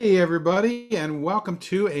Hey, everybody, and welcome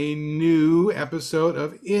to a new episode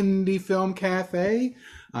of Indie Film Cafe.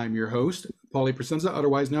 I'm your host, Paulie Presenza,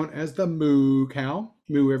 otherwise known as the Moo Cow.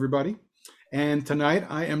 Moo, everybody. And tonight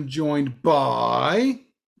I am joined by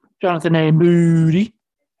Jonathan A. Moody.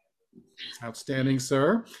 outstanding,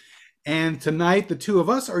 sir. And tonight the two of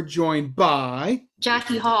us are joined by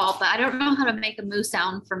Jackie Hall, but I don't know how to make a moo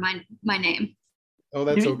sound for my name. oh,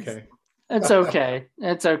 that's okay. It's okay.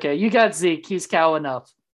 It's okay. You got Zeke. He's cow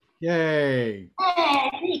enough. Yay.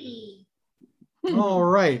 Hey, All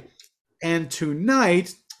right. And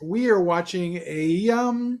tonight we are watching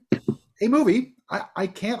a movie. I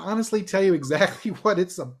can't honestly tell you exactly what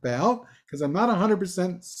it's about because I'm not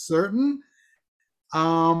 100% certain.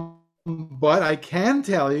 But I can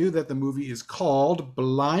tell you that the movie is called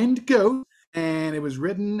Blind Ghost, and it was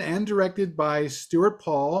written and directed by Stuart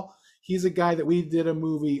Paul. He's a guy that we did a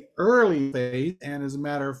movie early, and as a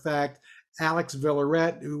matter of fact, Alex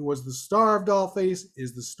Villaret, who was the star of Dollface,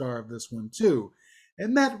 is the star of this one too.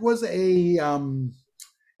 And that was a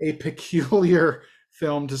peculiar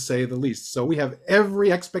film to say the least. So we have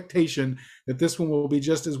every expectation that this one will be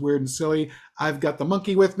just as weird and silly. I've got the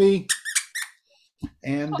monkey with me,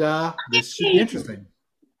 and this should be interesting.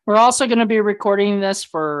 We're also going to be recording this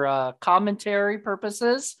for commentary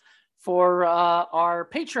purposes for our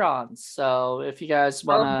patrons. So if you guys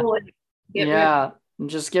want to,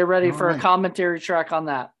 just get ready for a commentary track on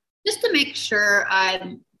that. Just to make sure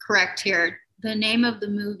I'm correct here, the name of the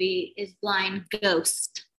movie is Blind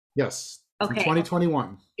Ghost. Yes. Okay.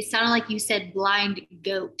 2021. It sounded like you said Blind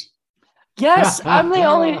Goat. Yes, I'm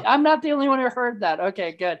not the only one who heard that.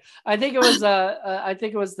 Okay, good. I think it was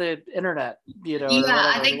the internet, Yeah,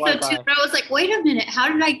 I think so too. But I was like, wait a minute,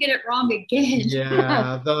 how did I get it wrong again?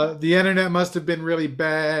 Yeah, the internet must have been really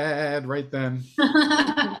bad right then.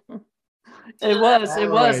 It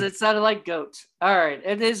was. It sounded like goat. All right,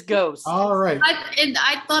 it is Ghost. All right.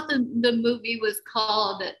 I thought the movie was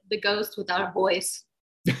called The Ghost Without a Voice.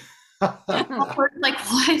 Like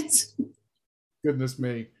what? Goodness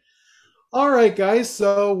me. All right, guys.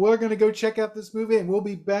 So we're going to go check out this movie, and we'll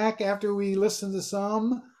be back after we listen to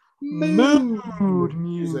some mood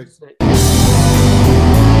music.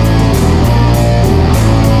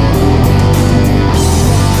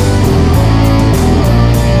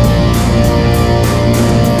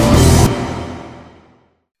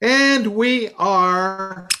 And we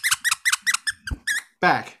are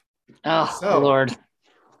back. Oh, Lord.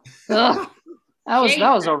 That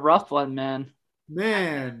was a rough one, man.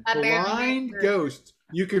 Man, Blind Ghost.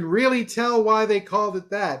 You can really tell why they called it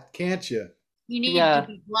that, can't you? You need to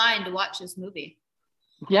be blind to watch this movie.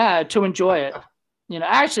 Yeah, to enjoy it.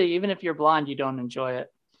 Actually, even if you're blind, you don't enjoy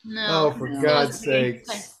it. No. Oh, for God's sake.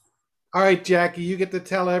 All right, Jackie, you get to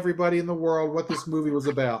tell everybody in the world what this movie was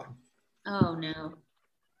about. Oh, no.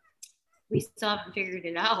 We still haven't figured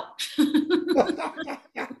it out. Oh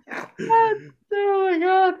my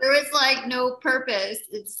God. There was like no purpose.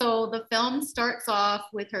 So the film starts off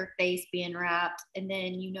with her face being wrapped, and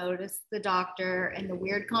then you notice the doctor and the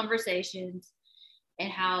weird conversations and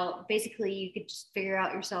how basically you could just figure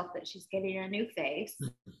out yourself that she's getting a new face.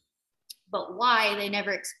 But why, they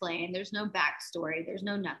never explain. There's no backstory. There's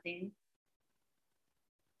no nothing.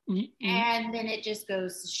 And then it just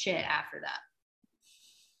goes to shit after that.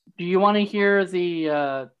 Do you want to hear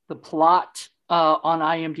the plot on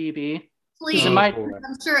IMDb? Please.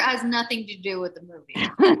 I'm sure it has nothing to do with the movie.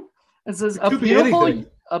 It says a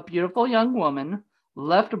beautiful young woman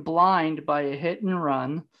left blind by a hit and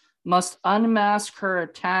run must unmask her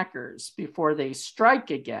attackers before they strike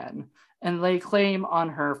again and lay claim on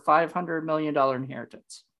her $500 million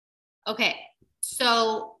inheritance. Okay,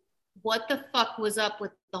 so what the fuck was up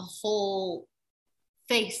with the whole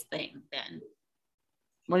face thing then?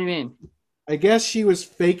 What do you mean? I guess she was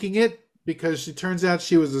faking it because it turns out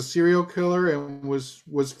she was a serial killer and was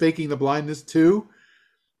faking the blindness too.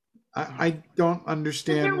 I don't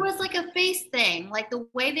understand. But there was like a face thing. Like the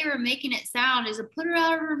way they were making it sound is to put her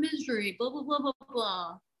out of her misery, blah, blah, blah, blah,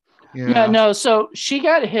 blah. Yeah, no, so she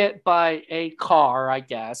got hit by a car, I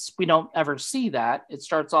guess. We don't ever see that. It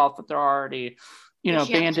starts off with they're already,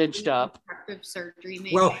 bandaged up. Surgery,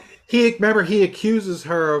 maybe. Well, he accuses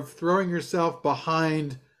her of throwing herself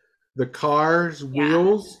behind the car's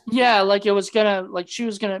wheels. Yeah, like she was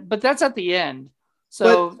gonna, but that's at the end.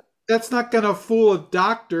 So but that's not gonna fool a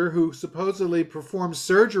doctor who supposedly performed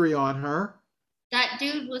surgery on her. That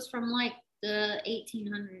dude was from like the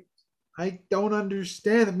 1800s. I don't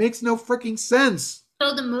understand. It makes no freaking sense.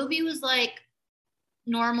 So the movie was like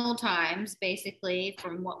normal times, basically,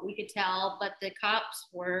 from what we could tell, but the cops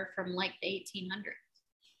were from like the 1800s.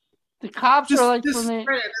 The cops are like from the...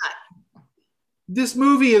 This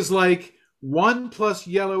movie is like 1 +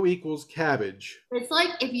 yellow equals cabbage. It's like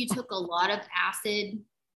if you took a lot of acid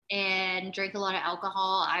and drank a lot of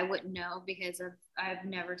alcohol. I wouldn't know because I've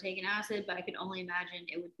never taken acid, but I can only imagine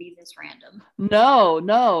it would be this random.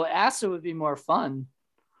 No, acid would be more fun.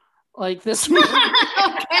 Like this movie.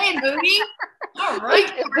 Okay, movie. All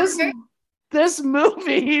right. Like, this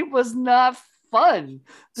movie was not fun.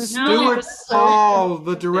 Stuart Paul,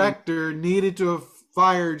 the director, needed to have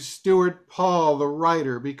fired Stuart Paul, the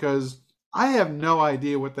writer, because I have no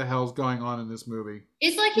idea what the hell's going on in this movie.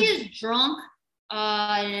 It's like he's drunk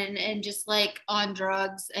and just like on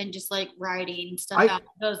drugs and just like writing stuff out.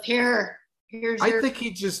 Goes, I think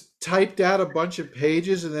he just typed out a bunch of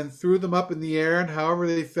pages and then threw them up in the air, and however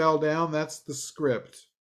they fell down, that's the script.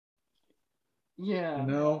 Yeah. You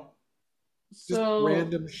know? Just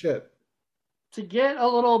random shit. To get a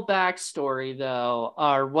little backstory, though,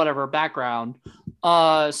 or whatever background,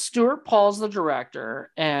 Stuart Paul's the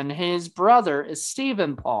director, and his brother is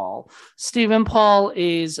Stephen Paul. Stephen Paul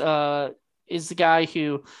is the guy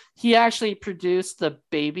who he actually produced the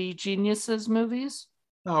Baby Geniuses movies.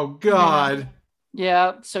 Oh God!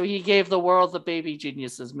 Yeah, so he gave the world the Baby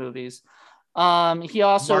Geniuses movies. He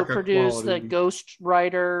also produced the Ghost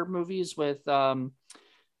Rider movies with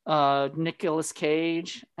Nicolas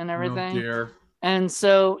Cage and everything. Oh dear. And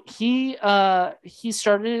so he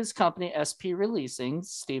started his company SP Releasing,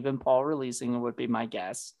 Stephen Paul Releasing would be my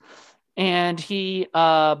guess, and he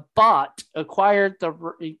acquired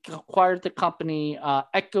the company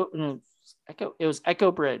Echo. It was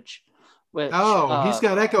Echo Bridge. Which, he's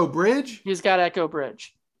got Echo Bridge. He's got Echo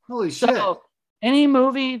Bridge. Holy shit! So any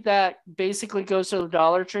movie that basically goes to the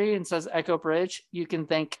Dollar Tree and says Echo Bridge, you can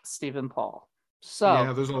thank Stephen Paul. So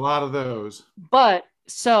yeah, there's a lot of those. But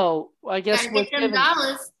so I guess given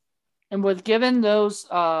those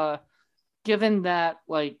given that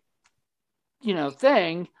like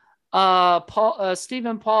thing,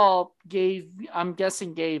 Stephen Paul gave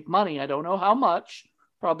money. I don't know how much,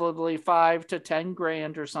 probably $5,000 to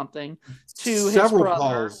 $10,000 or something to his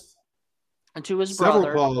brother. And to his brother.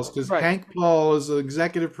 Several Pauls, because Hank Paul is the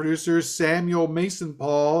executive producer, Samuel Mason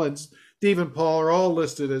Paul and Stephen Paul are all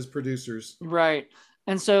listed as producers. Right.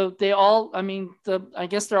 And so they all, I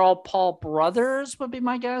guess they're all Paul brothers would be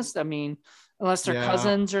my guess. I mean, unless they're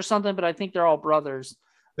cousins or something, but I think they're all brothers.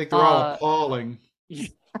 I think they're all appalling.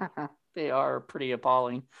 They are pretty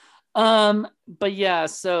appalling. But yeah,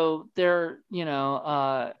 so they're,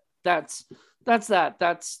 that's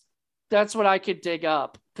what I could dig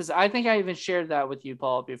up. Because I think I even shared that with you,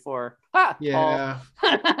 Paul, before. Yeah.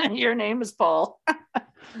 Paul. Your name is Paul.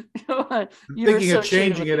 I'm thinking of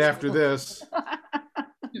changing it after this.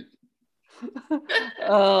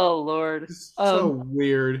 Oh, Lord. It's so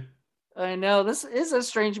weird. I know. This is a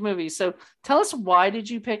strange movie. So tell us, why did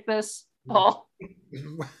you pick this, Paul?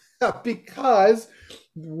 Because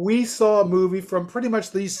we saw a movie from pretty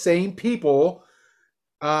much these same people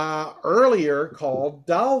earlier called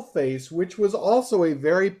Dollface, which was also a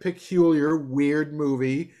very peculiar, weird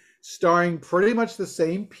movie starring pretty much the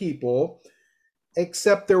same people,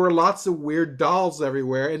 except there were lots of weird dolls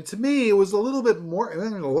everywhere. And to me, it was a little bit more, a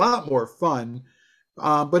lot more fun,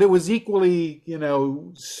 but it was equally,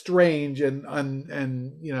 strange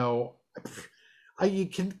and you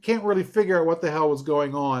can't really figure out what the hell was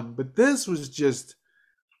going on. But this was just,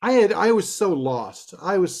 I was so lost.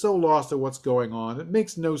 I was so lost at what's going on. It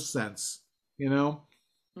makes no sense,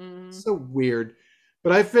 So weird.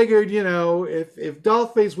 But I figured, if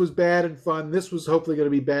Dollface was bad and fun, this was hopefully going to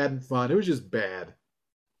be bad and fun. It was just bad.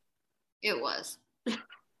 It was.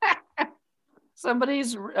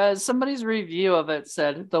 Somebody's review of it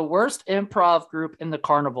said the worst improv group in the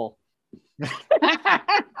carnival.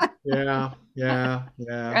 Yeah.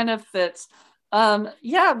 Kind of fits.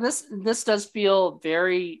 This does feel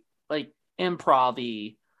very like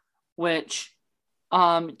improv-y, which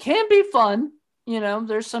can be fun.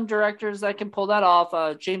 There's some directors that can pull that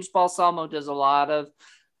off. James Balsamo does a lot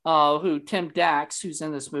of who Tim Dax, who's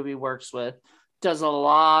in this movie, works with, does a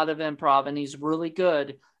lot of improv, and he's really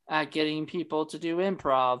good at getting people to do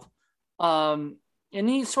improv. And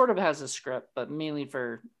he sort of has a script, but mainly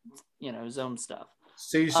for his own stuff.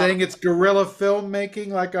 So you're saying it's guerrilla filmmaking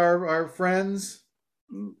like our friends?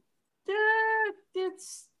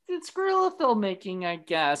 It's guerrilla filmmaking, I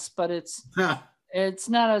guess, but it's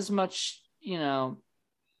not as much, I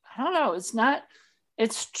don't know.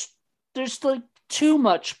 There's like too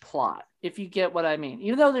much plot, if you get what I mean.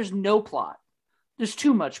 Even though there's no plot, there's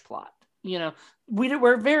too much plot.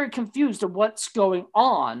 We're very confused of what's going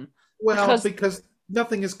on. Well, because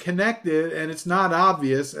nothing is connected and it's not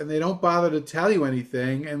obvious and they don't bother to tell you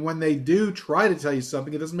anything. And when they do try to tell you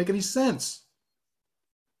something, it doesn't make any sense.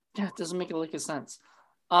 Yeah, it doesn't make a lick of sense.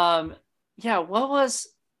 Yeah,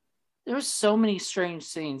 there was so many strange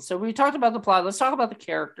scenes. So we talked about the plot. Let's talk about the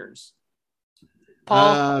characters.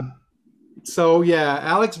 Paul. So yeah,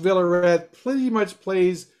 Alex Villaret pretty much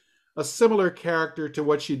plays a similar character to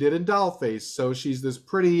what she did in Dollface. So she's this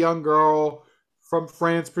pretty young girl from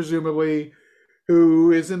France, presumably,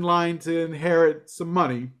 who is in line to inherit some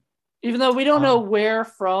money. Even though we don't know where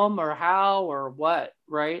from or how or what,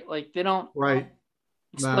 right? Like they don't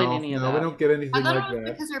explain any of that. No, we don't get anything like that. I thought it was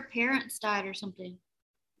because her parents died or something.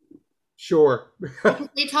 Sure.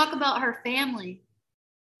 They talk about her family.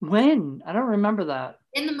 When? I don't remember that.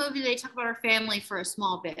 In the movie, they talk about her family for a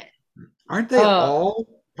small bit. Aren't they all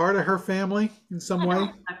part of her family in some way? I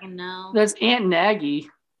don't fucking know. That's Aunt Nagy.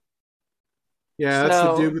 Yeah, that's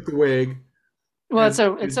the dude with the wig. Well,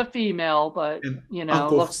 it's a female, but you know,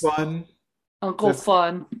 Uncle Fun. Uncle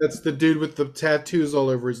Fun. That's the dude with the tattoos all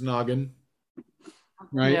over his noggin.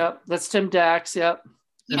 Right? Yep, that's Tim Dax. Yep.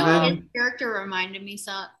 You know, his character reminded me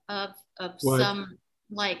of some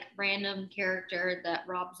like random character that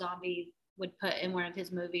Rob Zombie would put in one of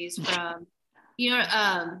his movies from,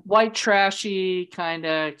 white trashy kind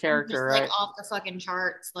of character, just, right? Like off the fucking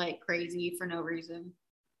charts, like crazy for no reason.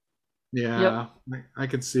 Yeah, yep. I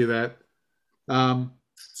could see that.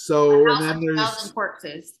 So and then there's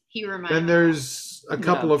corpses. He reminds. Then there's a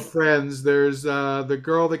couple of friends. There's the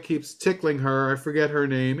girl that keeps tickling her. I forget her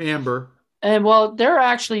name, Amber. And well, they're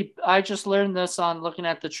actually, I just learned this on looking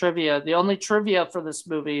at the trivia. The only trivia for this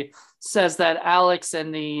movie says that Alex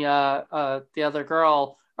and the other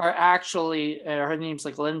girl are actually, her name's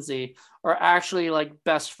like Lindsay, are actually like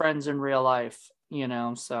best friends in real life,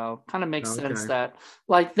 so kind of makes sense that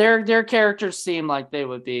like their characters seem like they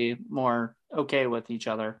would be more okay with each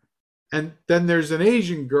other. And then there's an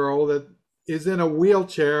Asian girl that is in a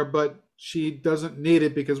wheelchair, but she doesn't need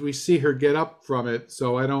it because we see her get up from it.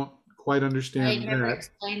 So I don't quite understand They never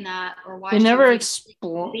explain that or why. They never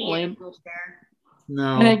explain.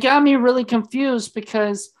 No. And it got me really confused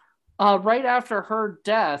because right after her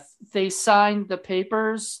death, they signed the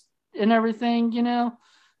papers and everything,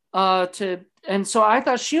 and so I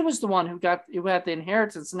thought she was the one who had the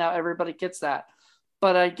inheritance. And now everybody gets that.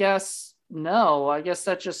 But I guess no. I guess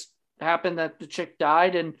that just happened that the chick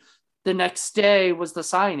died and the next day was the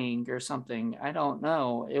signing or something. I don't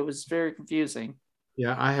know. It was very confusing.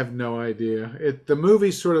 Yeah, I have no idea. The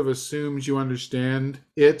movie sort of assumes you understand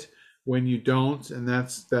it when you don't, and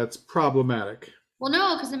that's problematic. Well,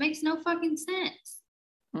 no, because it makes no fucking sense.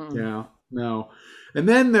 Yeah, no. And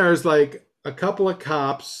then there's like a couple of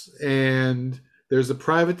cops, and there's a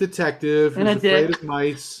private detective who's afraid of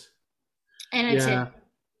mice. And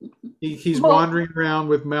he's wandering around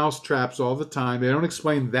with mouse traps all the time. They don't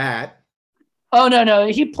explain that. Oh, no.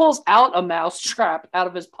 He pulls out a mouse trap out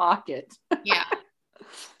of his pocket. Yeah.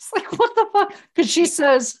 It's like, what the fuck? Because she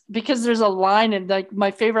says, because there's a line, and like my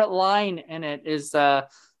favorite line in it is, something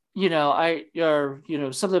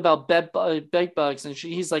about bed bugs. And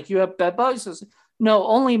he's like, you have bed bugs? Says, no,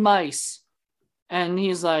 only mice. And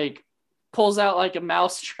he's like, pulls out like a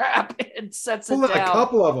mouse trap and sets it down. A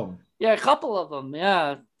couple of them. Yeah, a couple of them.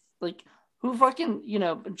 Yeah. Like, who fucking,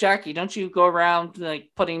 Jackie, don't you go around like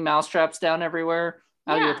putting mouse traps down everywhere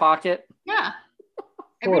out of your pocket? Yeah.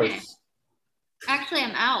 Every day. Actually,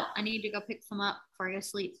 I'm out. I need to go pick some up before I go to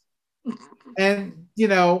sleep. And,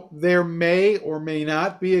 there may or may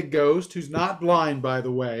not be a ghost who's not blind, by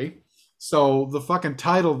the way. So the fucking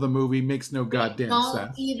title of the movie makes no goddamn sense.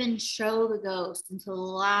 Don't even show the ghost until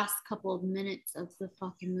the last couple of minutes of the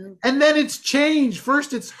fucking movie. And then it's changed.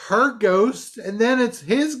 First it's her ghost, and then it's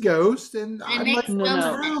his ghost. And I'm like,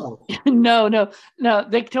 no. No.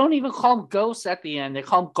 They don't even call them ghosts at the end. They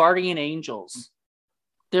call them guardian angels.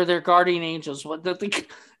 They're their guardian angels.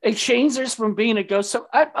 It changes from being a ghost. So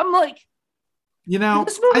I'm like,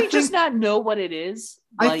 this movie does not know what it is.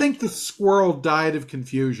 I think the squirrel died of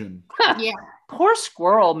confusion. Yeah. Poor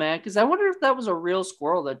squirrel, man. Because I wonder if that was a real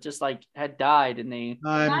squirrel that just like had died and they.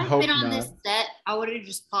 I've been on this set, I would have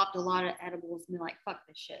just popped a lot of edibles and been like, fuck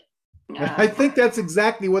this shit. I think that's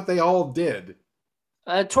exactly what they all did.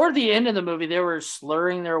 Toward the end of the movie, they were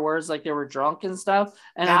slurring their words like they were drunk and stuff.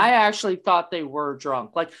 And I actually thought they were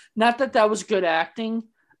drunk. Like, not that was good acting.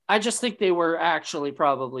 I just think they were actually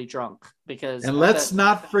probably drunk because. And let's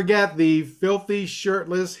not forget the filthy,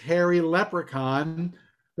 shirtless, hairy leprechaun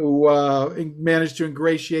who managed to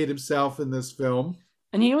ingratiate himself in this film.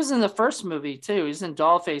 And he was in the first movie too. He's in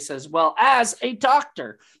Dollface as well as a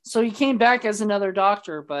doctor. So he came back as another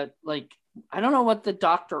doctor, but like, I don't know what the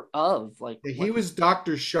doctor of like. He was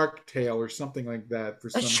Dr. Sharktail or something like that for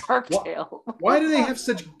some. Sharktail. Why do they have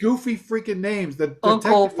such goofy freaking names? The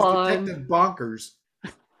Uncle detective was Detective Bonkers.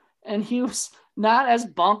 and he was not as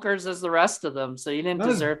bonkers as the rest of them, so he didn't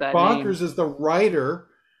deserve that bonkers name. as the writer.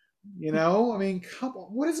 I mean, come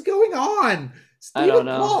on, what is going on? I don't Stephen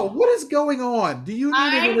know. Paul, what is going on? Do you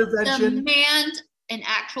need an intervention? I demand an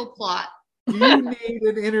actual plot. Do you need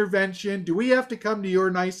an intervention? Do we have to come to your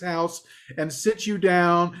nice house and sit you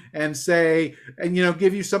down and say, and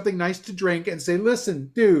give you something nice to drink and say,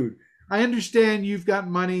 listen, dude, I understand you've got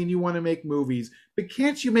money and you want to make movies, but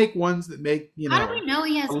can't you make ones that make, How do we know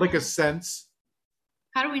he has a lick of sense?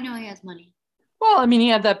 How do we know he has money? Well, I mean, he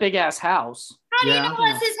had that big ass house. How do you know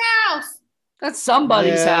that's his house? That's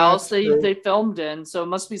somebody's house they filmed in, so it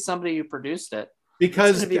must be somebody who produced it.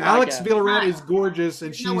 Because Alex Villaret is gorgeous,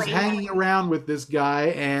 and she's hanging around with this guy,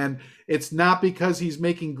 and it's not because he's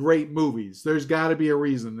making great movies. There's got to be a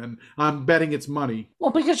reason, and I'm betting it's money.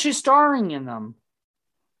 Well, because she's starring in them.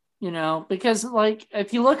 Because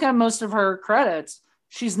if you look at most of her credits,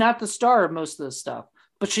 she's not the star of most of this stuff,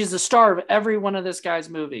 but she's the star of every one of this guy's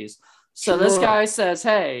movies. So This guy says,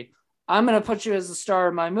 hey, I'm going to put you as the star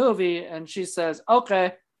of my movie. And she says,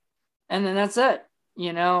 okay. And then that's it.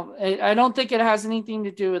 I don't think it has anything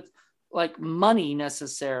to do with money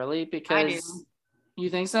necessarily, because you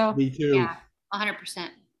think so? Me too. Yeah, 100%.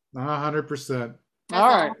 100%. All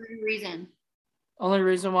right. Only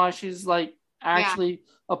reason why she's actually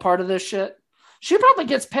a part of this shit. She probably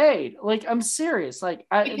gets paid. I'm serious.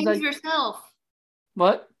 She pays herself.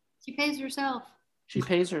 What? She pays herself. She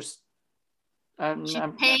pays her. She's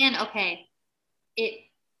paying. Okay.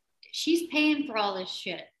 She's paying for all this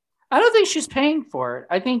shit. I don't think she's paying for it.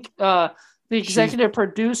 I think the executive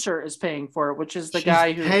producer is paying for it, which is the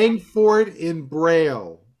guy who's paying for it in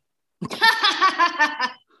Braille.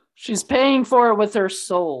 She's paying for it with her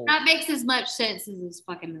soul. That makes as much sense as this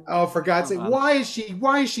fucking movie. Oh, for God's sake! Why is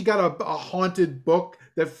she got a haunted book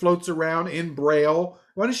that floats around in Braille?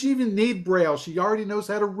 Why does she even need Braille? She already knows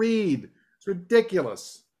how to read. It's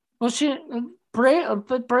ridiculous. Well,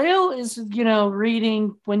 Braille is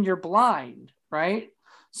reading when you're blind, right?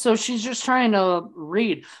 So she's just trying to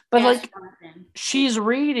read, but she's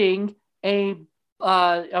reading a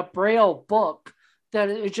Braille book that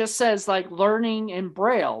it just says learning in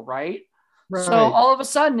Braille, right? So all of a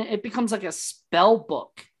sudden it becomes like a spell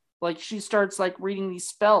book. She starts reading these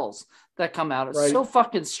spells that come out. It's so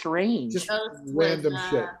fucking strange. Just random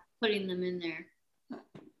shit. Putting them in there.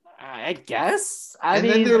 I guess. I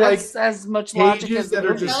mean, that's as much logic as that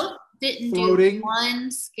are just didn't floating. Do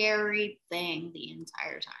one scary thing the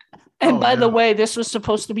entire time. And by the way, this was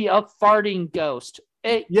supposed to be a farting ghost.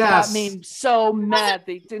 It got me so mad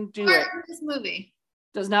they didn't do it. This movie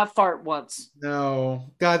does not fart once.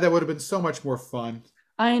 No, God, that would have been so much more fun.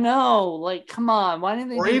 I know. Come on, why didn't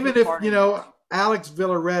they? Or even if Alex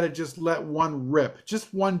Villaret had just let one rip,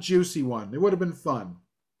 just one juicy one, it would have been fun.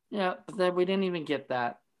 Yeah, but then we didn't even get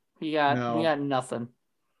that. We got nothing.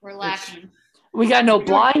 We're lacking. We got no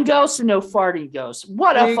blind ghosts and no farting ghosts.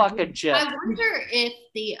 What a fucking joke. I wonder if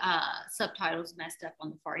the subtitles messed up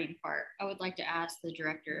on the farting part. I would like to ask the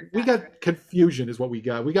director. We got confusion is what we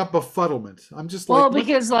got. We got befuddlement. I'm just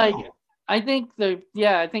because I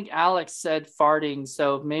think Alex said farting,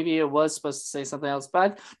 so maybe it was supposed to say something else.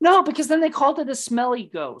 But no, because then they called it a smelly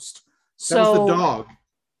ghost. So that was the dog.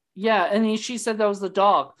 Yeah, and she said that was the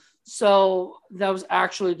dog. So that was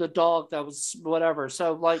actually the dog that was whatever.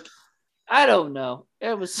 So I don't know.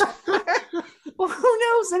 It was well, who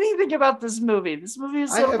knows anything about this movie? This movie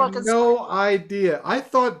is so fucking no idea. I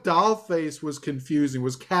thought Dollface was confusing,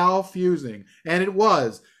 was Cal-fusing, and it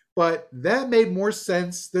was. But that made more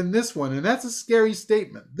sense than this one, and that's a scary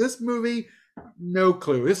statement. This movie, no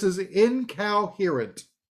clue. This is incoherent.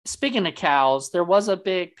 Speaking of cows, there was a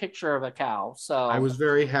big picture of a cow. So I was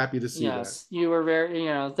very happy to see that. Yes, you were very,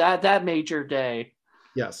 that made your day.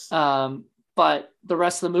 Yes. But the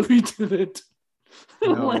rest of the movie didn't.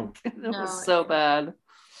 No. It was so bad.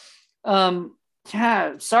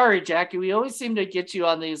 Yeah, sorry, Jackie. We always seem to get you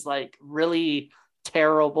on these really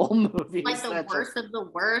terrible movies. The worst of the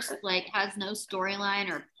worst, has no storyline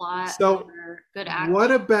or plot or good acting.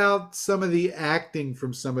 What about some of the acting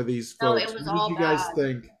from some of these folks? It was what did you guys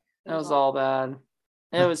think? It was all bad.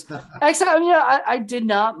 It was except I did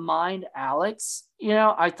not mind Alex.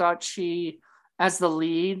 I thought she, as the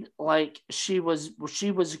lead, she was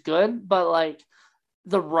good, but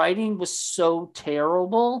the writing was so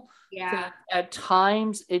terrible. Yeah. At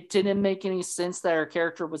times, it didn't make any sense that her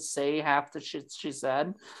character would say half the shit she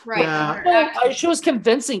said. Right. Yeah. She was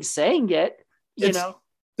convincing saying it,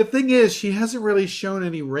 The thing is, she hasn't really shown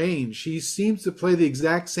any range. She seems to play the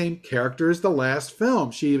exact same character as the last film.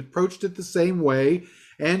 She approached it the same way,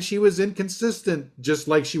 and she was inconsistent, just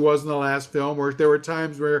like she was in the last film, where there were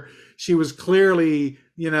times where she was clearly,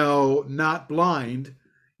 not blind,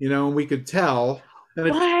 and we could tell. And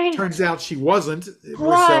it turns out she wasn't.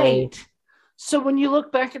 Right. So when you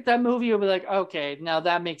look back at that movie, you'll be like, okay, now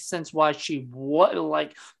that makes sense why she was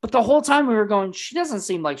like, but the whole time we were going, she doesn't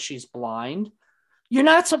seem like she's blind. You're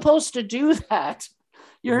not supposed to do that.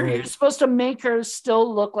 You're supposed to make her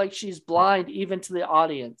still look like she's blind, even to the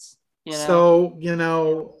audience. So,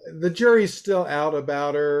 the jury's still out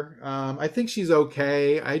about her. I think she's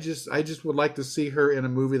okay. I just would like to see her in a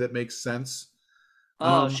movie that makes sense.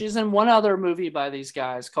 Oh, she's in one other movie by these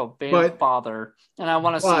guys called Vamp Father, and I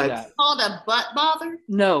want to see that. Called a butt bother?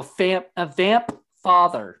 No, a Vamp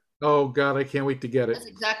Father. Oh God, I can't wait to get it. That's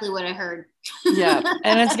exactly what I heard. Yeah,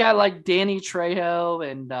 and it's got like Danny Trejo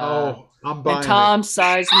and I'm buying and Tom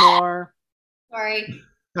Sizemore. Sorry.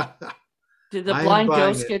 Did the blind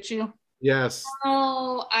ghost get you? Yes.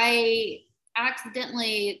 Oh, I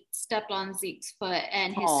accidentally stepped on Zeke's foot,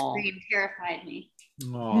 and his scream terrified me.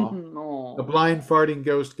 No. The blind farting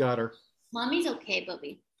ghost got her. Mommy's okay,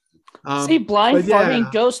 Bubby. See, blind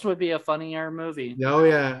farting ghost would be a funnier movie. Oh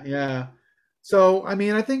yeah. So I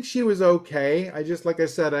mean, I think she was okay. Like I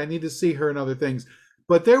said, I need to see her in other things.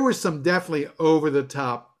 But there was some definitely over the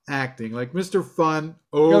top acting, like Mr. Fun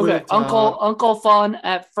over the top. Uncle Fun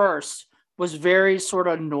at first was very sort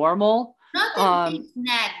of normal. Nothing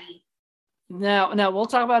Naggy. Now we'll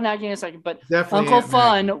talk about Naggy in a second, but definitely Uncle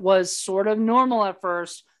Fun was sort of normal at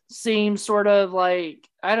first. Seemed sort of like,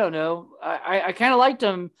 I don't know. I kind of liked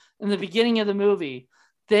him in the beginning of the movie.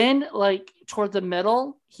 Then, like toward the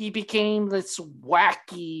middle, he became this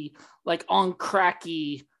wacky, like on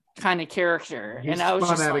cracky kind of character, and I was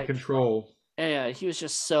just out of control. Yeah, he was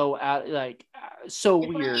just so out, so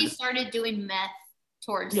weird. He started doing meth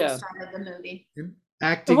towards the start of the movie,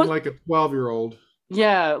 acting like a 12-year-old.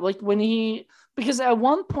 Yeah, like because at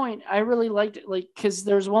one point I really liked it, like because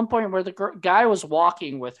there's one point where the guy was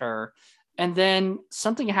walking with her, and then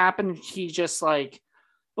something happened. He just like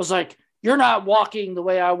was like, "You're not walking the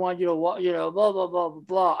way I want you to walk," blah blah blah blah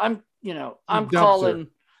blah. I'm calling,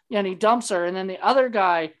 and he dumps her, and then the other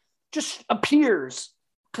guy just appears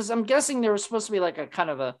because I'm guessing there was supposed to be like a kind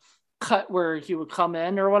of a cut where he would come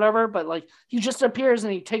in or whatever, but like he just appears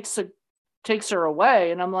and he takes her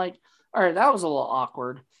away, and I'm like, all right, that was a little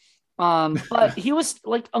awkward. But he was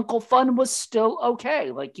like, Uncle Fun was still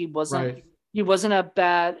okay. Like he wasn't a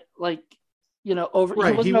bad, like, over.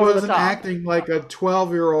 Right. He wasn't acting like a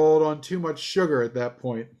 12-year-old on too much sugar at that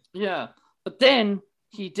point. Yeah. But then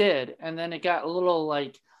he did. And then it got a little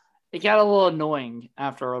annoying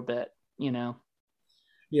after a bit,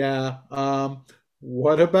 Yeah.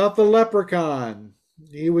 What about the leprechaun?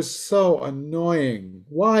 He was so annoying.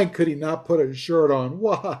 Why could he not put a shirt on?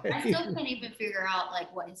 Why? I still can't even figure out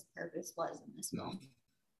like what his purpose was in this film.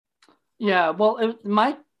 Yeah, well,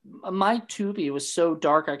 my Tubi was so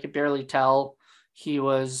dark I could barely tell he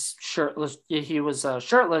was shirtless. He was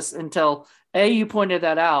shirtless until A, you pointed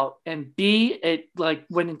that out, and B, it like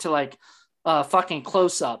went into like fucking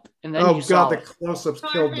close up, and then you saw the close ups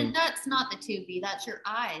killed me. That's not the Tubi. That's your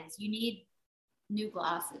eyes. You need new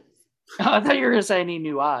glasses. I thought you were going to say I need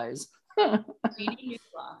new eyes. You need new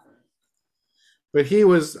glasses. But he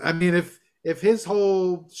was, I mean, if his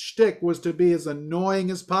whole shtick was to be as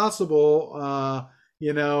annoying as possible,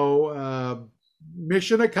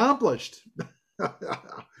 mission accomplished.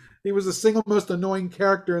 He was the single most annoying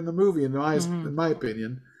character in the movie, in my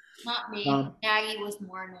opinion. Not me. Naggy was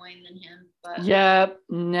more annoying than him. But yeah,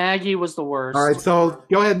 Naggy was the worst. All right, so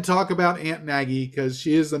go ahead and talk about Aunt Naggy because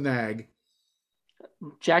she is a nag.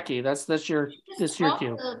 Jackie, that's your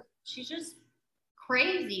cue. She's just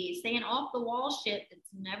crazy, saying off the wall shit that's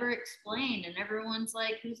never explained, and everyone's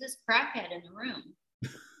like, "Who's this crackhead in the room?"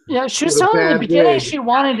 Yeah, she was telling in the beginning she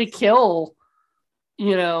wanted to kill,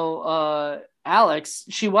 Alex.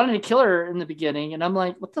 She wanted to kill her in the beginning, and I'm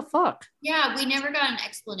like, what the fuck? Yeah, we never got an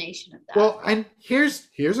explanation of that. Well, and here's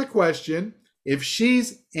a question: if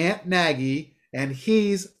she's Aunt Naggy and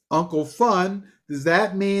he's Uncle Fun, does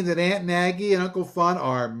that mean that Aunt Naggy and Uncle Fun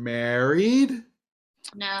are married?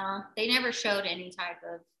 No, they never showed any type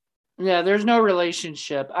of. Yeah, there's no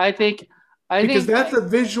relationship. I think that's a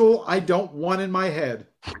visual I don't want in my head.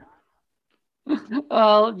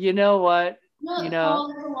 Well, you know what? No,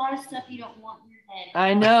 there's a lot of stuff you don't want in your head.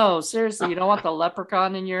 I know, seriously, you don't want the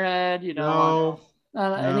leprechaun in your head. You don't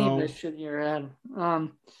want any of this shit in your head. I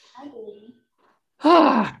believe.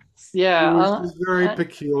 Yeah, it was very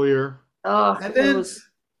peculiar. And then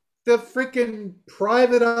the freaking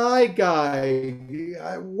private eye guy.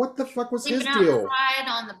 What the fuck was his deal? Outside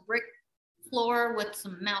on the brick floor with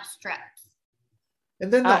some mouse traps.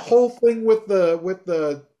 And then the whole thing with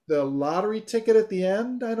the lottery ticket at the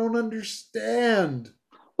end, I don't understand.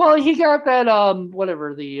 Well, he got that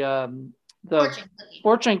whatever the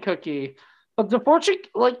fortune cookie, but the fortune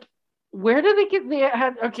like where did they get they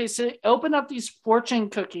had okay, so they open up these fortune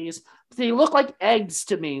cookies. They look like eggs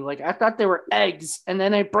to me. Like I thought they were eggs, and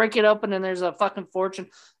then they break it open and there's a fucking fortune.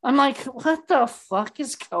 I'm like, what the fuck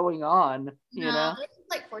is going on? You know? They look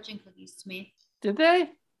like fortune cookies to me. Did they?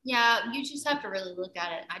 Yeah, you just have to really look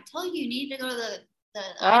at it. I tell you need to go to the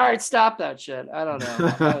all right, stop that shit. I don't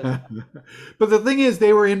know. But the thing is,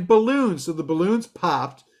 they were in balloons, so the balloons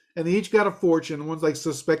popped, and they each got a fortune. One's like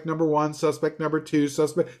suspect number 1, suspect number 2,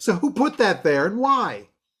 suspect. So who put that there and why?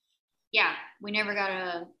 Yeah, we never got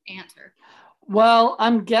an answer. Well,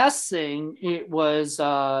 I'm guessing it was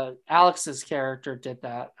Alex's character did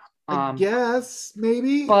that. I guess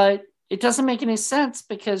maybe, but it doesn't make any sense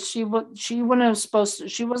because she wasn't supposed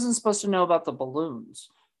to know about the balloons.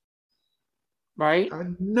 Right?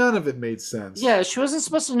 None of it made sense. Yeah, she wasn't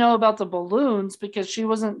supposed to know about the balloons because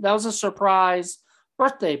that was a surprise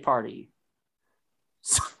birthday party.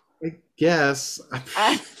 So, I guess.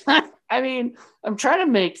 I mean, I'm trying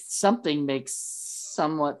to make something make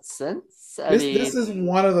somewhat sense. This is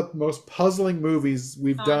one of the most puzzling movies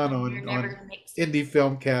we've done on Indie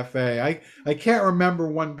Film Cafe. I can't remember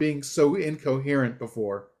one being so incoherent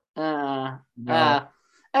before.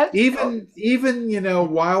 Even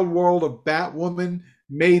Wild World of Batwoman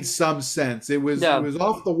made some sense. It was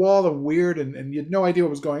off the wall and weird, and you had no idea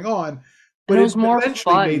what was going on, but it was more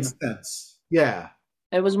eventually fun. Made sense. Yeah,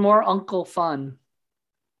 it was more Uncle Fun.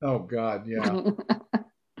 Oh God, yeah.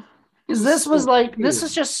 Because this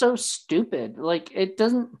is just so stupid. Like it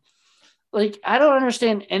doesn't. Like I don't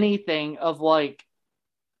understand anything of like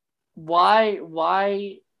why.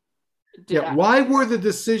 Why were the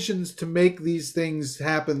decisions to make these things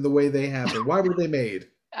happen the way they happen? Why were they made?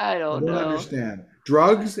 I don't know. Understand.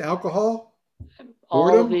 Drugs, alcohol, all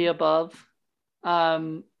boredom? Of the above.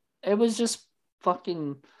 It was just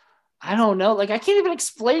fucking. I don't know. Like I can't even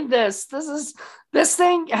explain this. This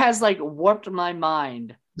thing has like warped my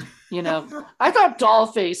mind. You know, I thought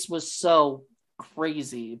Dollface was so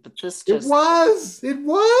crazy, but this just it was, but it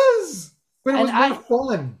was more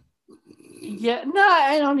fun. Yeah, no,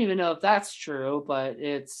 I don't even know if that's true, but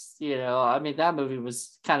it's, I mean, that movie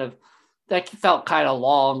was that felt kind of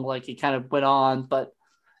long, like it kind of went on, but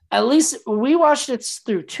at least we watched it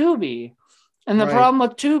through Tubi. And the problem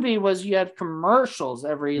with Tubi was you had commercials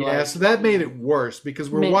every so that made it worse because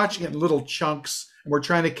we're watching it in little chunks and we're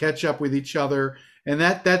trying to catch up with each other, and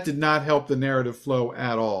that did not help the narrative flow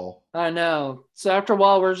at all. I know. So after a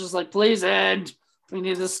while, we're just like, please end. We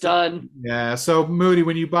need this done. Yeah. So Moody,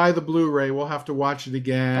 when you buy the Blu-ray, we'll have to watch it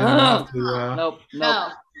again. Nope.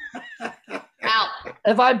 Out.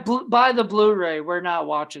 If I buy the Blu-ray, we're not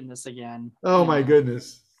watching this again. Oh my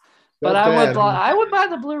goodness. But I would buy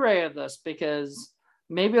the Blu-ray of this because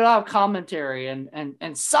maybe it'll have commentary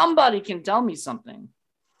and somebody can tell me something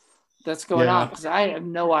that's going on because I have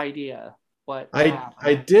no idea what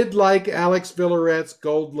I did like Alex Villaret's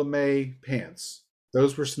gold lame pants.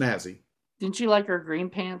 Those were snazzy. Didn't you like her green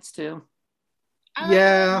pants too?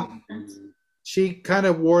 Yeah. She kind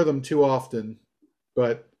of wore them too often,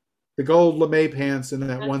 but the gold lame pants in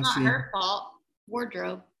that one scene. That's not her fault.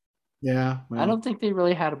 Wardrobe. Yeah. Well, I don't think they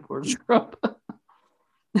really had a wardrobe.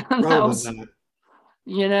 Probably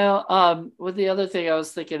not. With the other thing I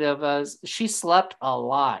was thinking of is she slept a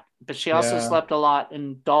lot, but she also slept a lot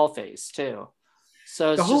in Dollface too.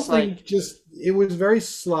 So it's the whole thing it was very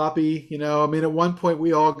sloppy, I mean, at one point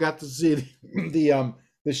we all got to see the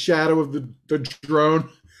shadow of the drone.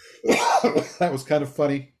 That was kind of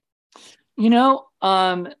funny.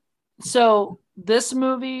 So this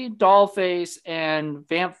movie, Dollface, and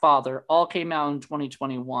Vamp Father all came out in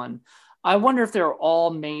 2021. I wonder if they're all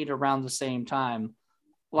made around the same time.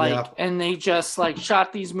 And they just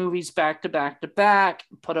shot these movies back to back to back,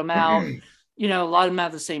 put them out. A lot of them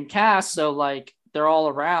have the same cast, so they're all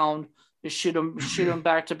around. You shoot them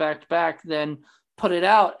back to back to back, then put it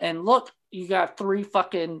out, and look, you got 3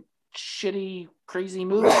 fucking shitty, crazy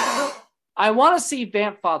movies. I want to see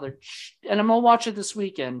Vamp Father, and I'm gonna watch it this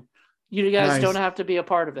weekend. You guys don't have to be a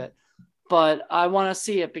part of it, but I want to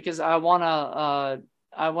see it because I want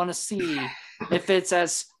to see if it's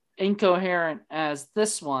as incoherent as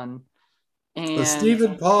this one. And the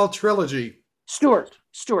Stephen Paul trilogy. Stuart,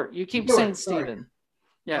 you keep saying Stephen.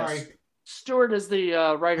 Yes. Sorry. Stuart is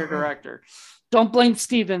the writer-director. Don't blame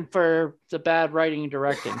Stephen for the bad writing and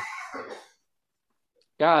directing.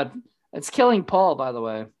 God, it's killing Paul, by the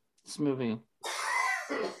way, this movie.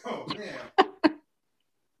 Oh, man.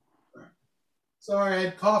 Sorry,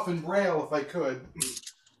 I'd cough in Braille if I could.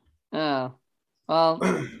 Yeah. Well,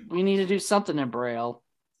 we need to do something in Braille.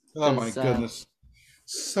 Oh my goodness.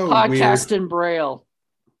 So podcast weird. in Braille.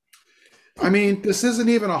 I mean, this isn't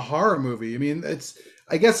even a horror movie. I mean,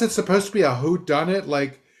 I guess it's supposed to be a whodunit,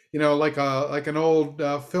 like like an old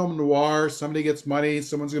film noir. Somebody gets money,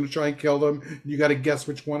 someone's going to try and kill them, and you got to guess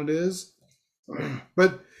which one it is.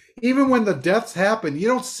 But even when the deaths happen, you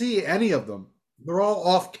don't see any of them. They're all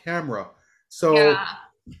off camera, so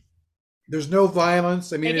there's no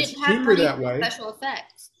violence. I mean, it's cheaper that way. Special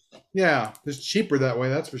effects. Yeah, it's cheaper that way.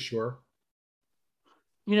 That's for sure.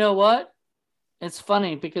 You know what? It's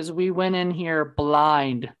funny because we went in here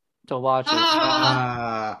blind to watch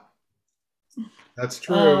it. That's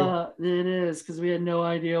true. It is because we had no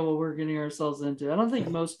idea what we're getting ourselves into. I don't think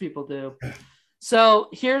most people do. So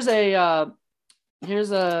here's a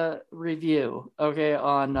review, okay,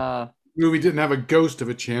 on movie didn't have a ghost of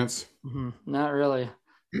a chance. Not really.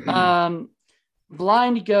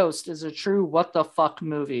 Blind Ghost is a true what the fuck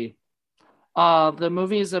movie. The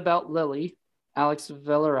movie is about Lily, Alex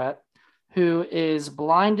Villaret, who is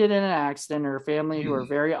blinded in an accident. Her family, who are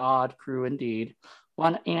very odd crew indeed.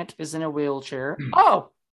 One aunt is in a wheelchair.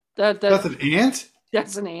 Oh, that's an aunt?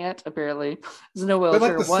 That's an aunt, apparently. Is in a wheelchair.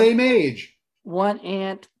 They're like the same age. One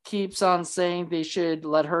aunt keeps on saying they should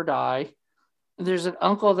let her die. There's an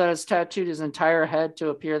uncle that has tattooed his entire head to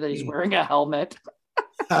appear that he's wearing a helmet.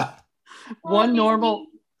 One normal...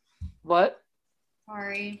 What?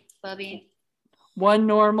 Sorry, Bubby. One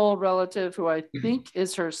normal relative who I think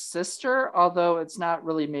is her sister, although it's not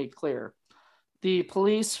really made clear. The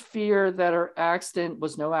police fear that her accident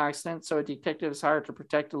was no accident, so a detective is hired to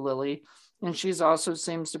protect Lily, and she's also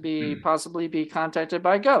seems to be possibly be contacted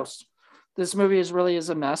by ghosts. This movie is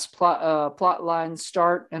a mess. Plot lines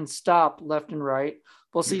start and stop left and right.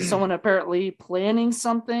 We'll see someone apparently planning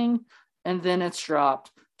something, and then it's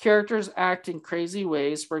dropped. Characters act in crazy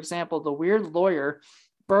ways. For example, the weird lawyer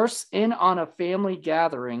bursts in on a family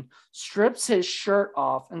gathering, strips his shirt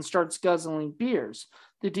off, and starts guzzling beers.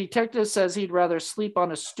 The detective says he'd rather sleep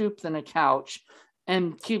on a stoop than a couch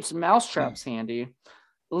and keeps mousetraps handy.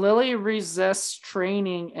 Lily resists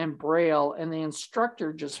training in Braille, and the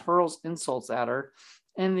instructor just hurls insults at her.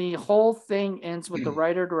 And the whole thing ends with the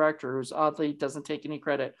writer-director, who's oddly doesn't take any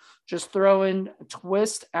credit, just throwing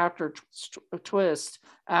twist after twist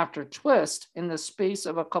after twist in the space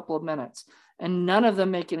of a couple of minutes. And none of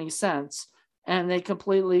them make any sense, and they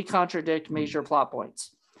completely contradict major plot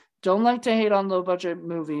points. Don't like to hate on low-budget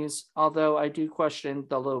movies, although I do question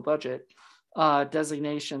the low-budget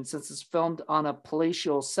designation since it's filmed on a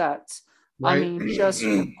palatial sets. Right. I mean, just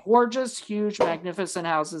gorgeous, huge, magnificent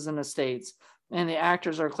houses and estates, and the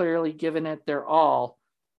actors are clearly giving it their all,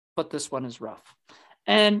 but this one is rough.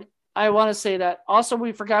 And I want to say that also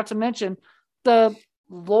we forgot to mention the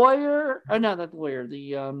lawyer,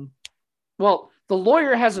 the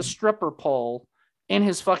lawyer has a stripper pole in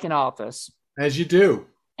his fucking office. As you do.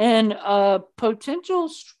 And a potential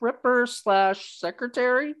stripper /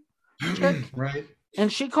 secretary chick. Right.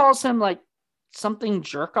 And she calls him like something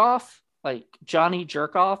jerk off, like Johnny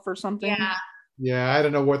Jerk Off or something. Yeah. Yeah, I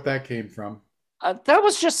don't know what that came from. That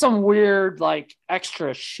was just some weird, like,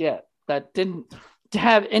 extra shit that didn't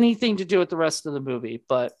have anything to do with the rest of the movie,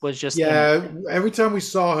 but was just... Yeah, every time we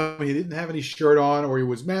saw him, he didn't have any shirt on, or he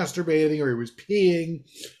was masturbating, or he was peeing.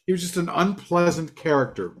 He was just an unpleasant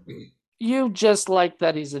character. You just like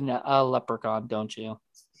that he's a leprechaun, don't you?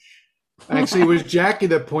 Actually, it was Jackie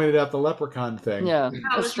that pointed out the leprechaun thing. Yeah,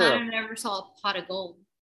 that's true. I never saw a pot of gold.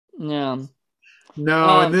 Yeah.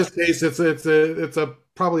 No, in this case, it's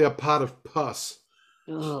probably a pot of pus.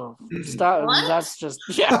 Ugh, stop. What? That's just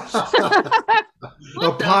a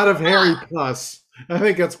pot of hairy pus. I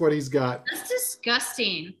think that's what he's got. That's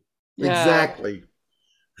disgusting. Yeah. Exactly.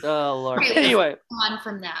 Oh Lord. Okay, anyway, on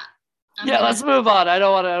from that. Let's move on. I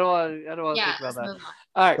don't want to think about that.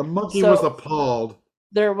 All right. The monkey was appalled.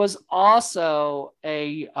 There was also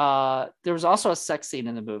a sex scene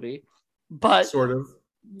in the movie, but sort of.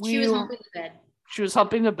 She was humping the bed. She was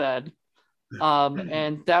humping the bed,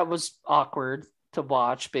 and that was awkward to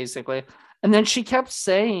watch, basically. And then she kept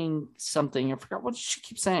saying something. I forgot what she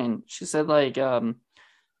kept saying. She said like,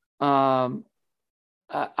 "I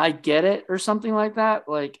get it" or something like that.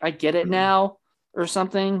 Like, "I get it now" or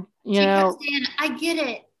something. She kept saying, "I get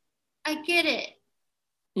it. I get it."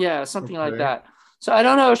 Yeah, something like that. So I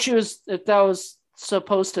don't know if that was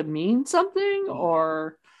supposed to mean something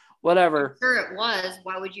or whatever. I'm sure it was.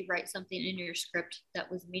 Why would you write something in your script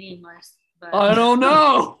that was meaningless? But I don't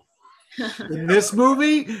know. In this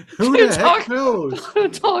movie, who the heck knows?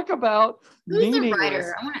 Talk about who's the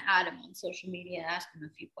writer. I want to add him on social media and ask him a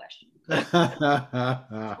few questions.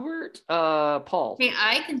 Paul. I mean,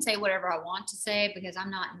 I can say whatever I want to say because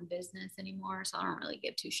I'm not in business anymore, so I don't really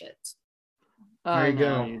give two shits. There you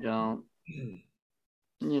go. You don't.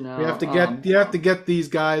 You know, you have to get these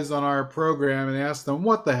guys on our program and ask them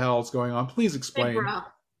what the hell's going on. Please explain.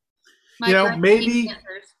 You know, maybe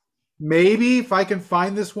if I can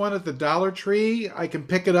find this one at the Dollar Tree, I can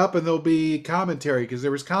pick it up and there'll be commentary because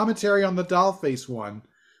there was commentary on the Dollface one.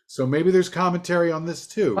 So maybe there's commentary on this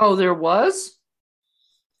too. Oh, there was?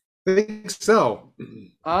 I think so.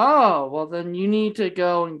 Oh, well then you need to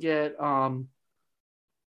go and get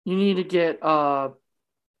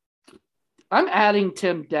I'm adding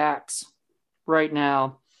Tim Dax right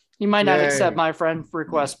now. He might not accept my friend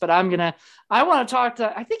request, but I want to talk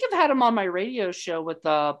to, I think I've had him on my radio show with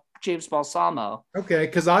James Balsamo. Okay,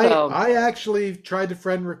 because I actually tried to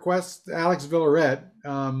friend request Alex Villaret.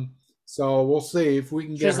 So we'll see if we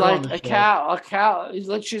can get her on the show. A cow.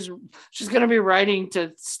 She's going to be writing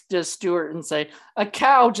to Stuart and say, a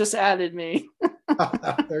cow just added me.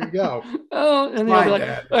 There you go. Oh, and they'll be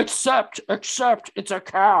like, accept, it's a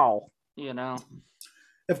cow. You know,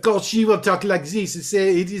 of course she will talk like this and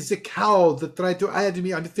say it is a cow that tried to add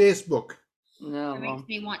me on Facebook. No, it makes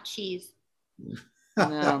me want cheese.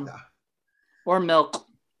 No. Or milk.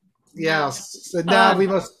 Yes. So now we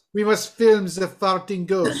must film the farting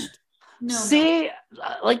ghost.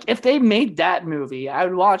 Like if they made that movie, I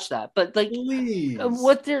would watch that. But like, please.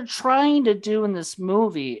 What they're trying to do in this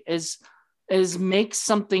movie is make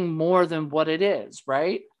something more than what it is,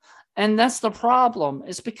 right? And that's the problem,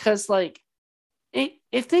 is because like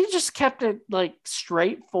if they just kept it like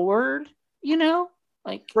straightforward, you know,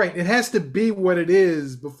 like right, it has to be what it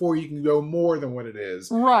is before you can go more than what it is.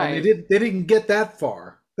 Right. And they didn't get that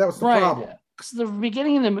far. That was the problem. Because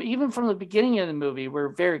even from the beginning of the movie,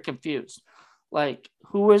 we're very confused. Like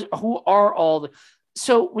who are all the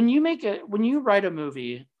so when you write a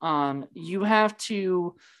movie, you have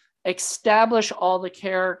to establish all the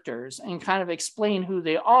characters and kind of explain who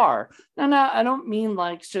they are. Now, I don't mean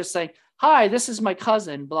like just like, hi, this is my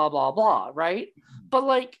cousin, blah, blah, blah, right? But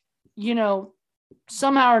like, you know,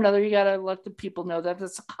 somehow or another, you got to let the people know that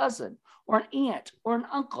it's a cousin or an aunt or an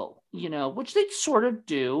uncle, you know, which they sort of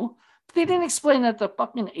do. But they didn't explain that the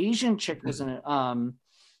fucking Asian chick was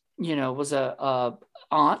was a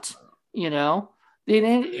aunt, you know. They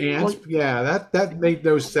didn't. That made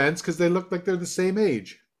no sense because they looked like they're the same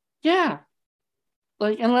age. Yeah.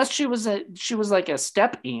 Like unless she was like a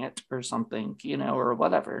step aunt or something, you know, or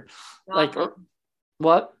whatever. Adopted. Like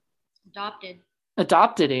what?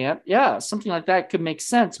 Adopted aunt. Yeah, something like that could make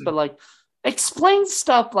sense. But like explain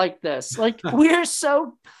stuff like this. Like we're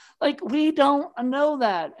so like we don't know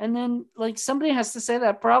that. And then like somebody has to say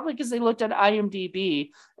that probably because they looked at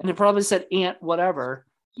IMDb and it probably said aunt whatever,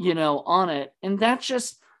 you know, on it. And that's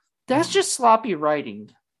just sloppy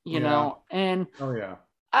writing, you know. And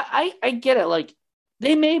I get it. Like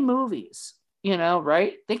they made movies, you know,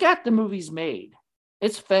 right? They got the movies made.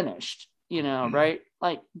 It's finished, you know, right?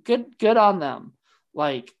 Like good on them.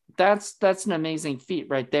 Like that's an amazing feat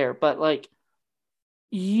right there. But like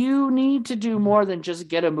you need to do more than just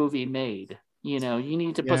get a movie made. You know, you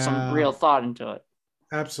need to put some real thought into it.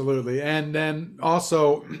 Absolutely. And then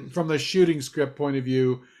also from the shooting script point of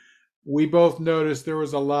view, we both noticed there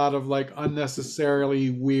was a lot of like unnecessarily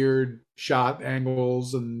weird shot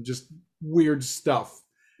angles and just weird stuff.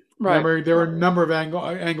 Right. Remember, there were a number of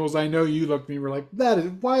angles. I know you looked at me and were like,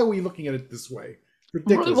 why are we looking at it this way?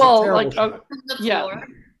 Ridiculous. Well, like,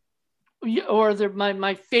 or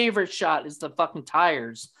my favorite shot is the fucking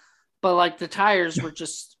tires. But like the tires were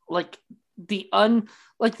just like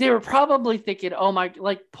like they were probably thinking, oh my,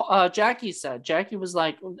 like Jackie was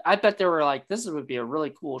like, I bet they were like, this would be a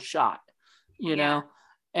really cool shot, you know?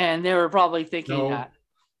 And they were probably thinking that.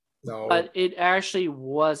 No. But it actually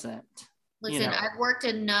wasn't. Listen, I've worked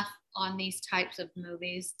enough on these types of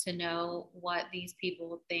movies to know what these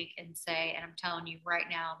people think and say. And I'm telling you right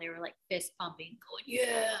now, they were like fist pumping, going,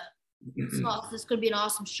 this could be an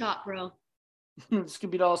awesome shot, bro. This could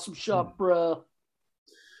be an awesome shot, bro.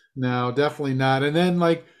 No, definitely not. And then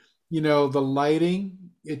like, you know, the lighting,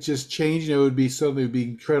 it just changed. You know, it would be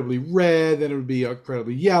incredibly red, then it would be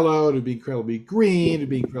incredibly yellow, it would be incredibly green, it would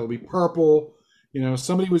be incredibly purple. You know,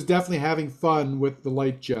 somebody was definitely having fun with the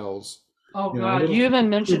light gels. Oh God! You even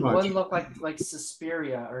mentioned one looked like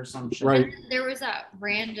Suspiria or some shit. Right. There was a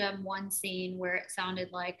random one scene where it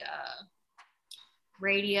sounded like a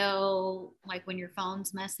radio, like when your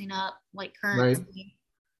phone's messing up, like currently.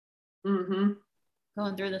 Right. Mm-hmm.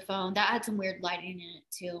 Going through the phone. That had some weird lighting in it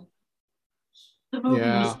too. The movie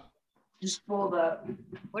Yeah. just pulled up.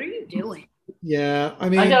 What are you doing? Yeah, I I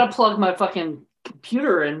mean, gotta plug my fucking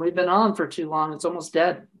computer in. We've been on for too long. It's almost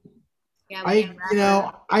dead. Yeah, we gotta wrap it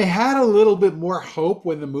up. I had a little bit more hope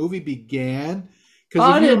when the movie began Oh, because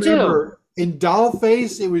if I you did too. remember in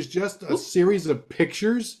Dollface, it was just a series of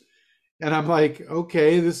pictures, and I'm like,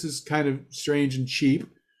 okay, this is kind of strange and cheap.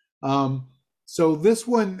 Um, so this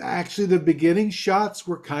one, actually, the beginning shots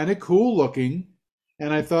were kind of cool looking,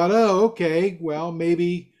 and I thought, oh, okay, well,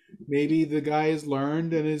 maybe the guy has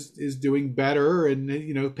learned and is doing better,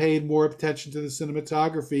 and paid more attention to the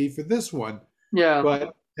cinematography for this one. Yeah.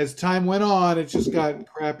 But as time went on, it just got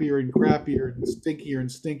crappier and crappier and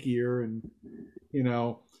stinkier, and you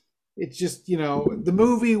know, it's just the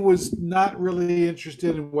movie was not really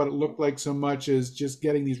interested in what it looked like so much as just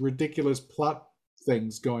getting these ridiculous plot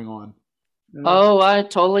things going on. Oh, I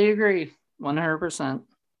totally agree, 100%.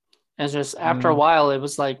 It's just after a while, it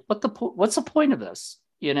was like, what's the point of this?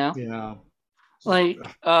 Yeah. Like,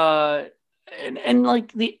 and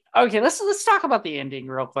like let's talk about the ending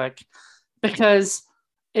real quick, because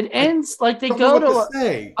it ends like they go to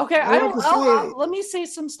say. Okay, let me say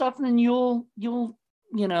some stuff and then you'll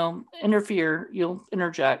interfere, you'll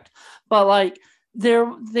interject. But like they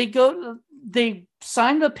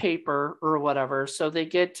sign the paper or whatever, so they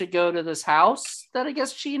get to go to this house that I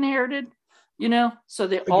guess she inherited, so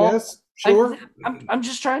they all guess, sure. I'm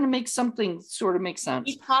just trying to make something sort of make sense.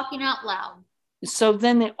 He's talking out loud. So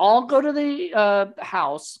then they all go to the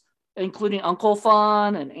house, including Uncle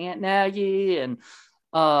Fun and Aunt Nagy, and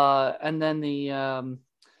then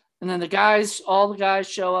the guys, all the guys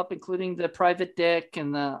show up, including the Private Dick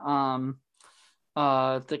and the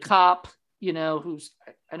cop, who's,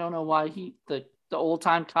 I don't know why the old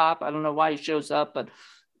time cop, I don't know why he shows up, but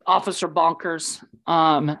Officer Bonkers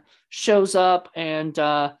shows up, and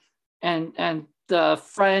the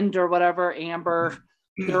friend or whatever, Amber,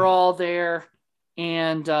 they're all there.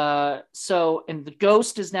 And and the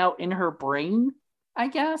ghost is now in her brain, I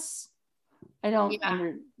guess. I don't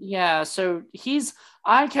so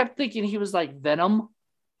I kept thinking he was like Venom,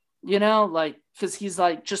 like, because he's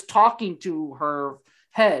like just talking to her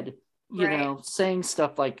head, saying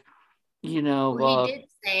stuff like, he did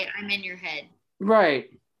say, "I'm in your head." Right.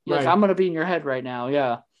 Like, I'm gonna be in your head right now.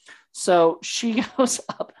 Yeah. So she goes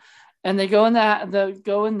up and they go in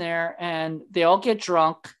there and they all get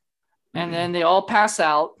drunk. And then they all pass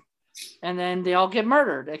out, and then they all get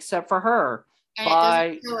murdered, except for her. And it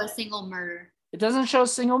doesn't show a single murder. It doesn't show a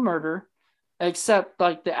single murder, except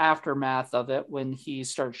like the aftermath of it, when he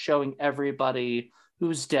starts showing everybody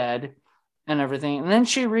who's dead and everything. And then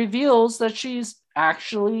she reveals that she's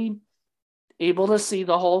actually able to see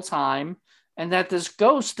the whole time, and that this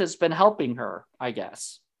ghost has been helping her, I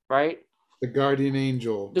guess, right? The guardian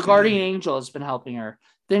angel. The guardian angel has been helping her.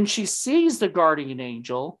 Then she sees the guardian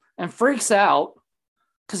angel and freaks out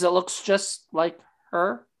because it looks just like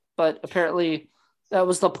her. But apparently that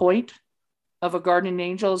was the point of a guardian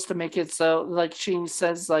angel, is to make it so, like, she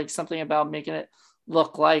says like something about making it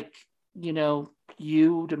look like, you,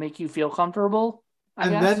 to make you feel comfortable.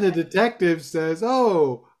 And then the detective says,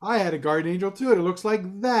 "Oh, I had a guardian angel too, and it looks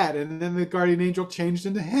like that." And then the guardian angel changed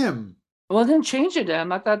into him. Well, it didn't change it to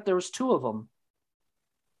him. I thought there was two of them.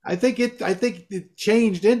 I think it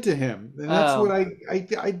changed into him, and that's what I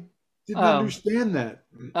didn't understand that.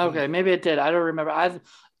 Okay, maybe it did. I don't remember.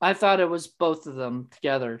 I thought it was both of them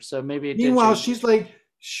together. So maybe it Meanwhile, did. she's like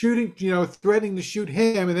shooting, threatening to shoot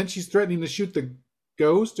him, and then she's threatening to shoot the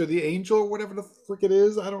ghost or the angel or whatever the frick it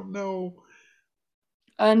is. I don't know.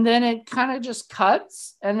 And then it kind of just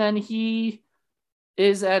cuts, and then he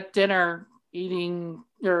is at dinner eating,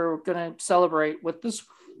 or gonna celebrate with this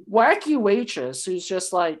wacky waitress who's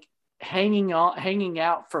just like hanging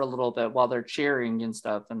out for a little bit while they're cheering and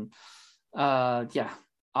stuff, and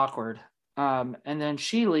awkward. And then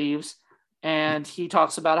she leaves, and he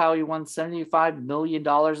talks about how he won $75 million in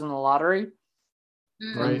the lottery.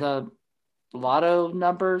 Right. And the lotto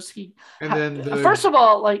numbers first of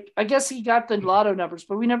all, like, I guess he got the lotto numbers,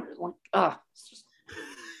 but we never I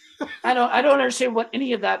don't understand what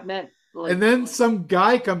any of that meant. Like, and then some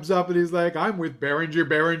guy comes up and he's like, "I'm with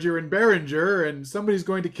Behringer, and Behringer, and somebody's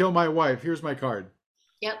going to kill my wife. Here's my card."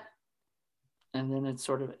 Yep. And then it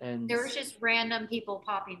sort of ends. There was just random people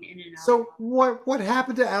popping in and out. So what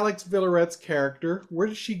happened to Alex Villaret's character? Where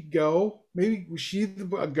did she go? Maybe was she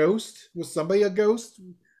a ghost? Was somebody a ghost?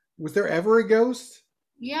 Was there ever a ghost?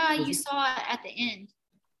 Yeah, you saw it at the end.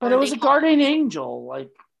 But it was a guardian angel.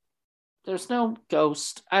 Like, there's no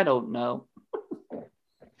ghost. I don't know.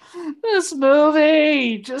 This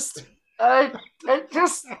movie I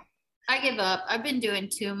give up. I've been doing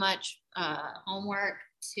too much homework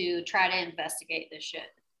to try to investigate this shit.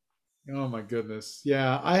 Oh my goodness.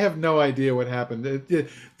 Yeah, I have no idea what happened.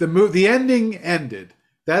 The ending ended.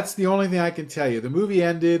 That's the only thing I can tell you. The movie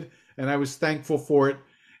ended, and I was thankful for it,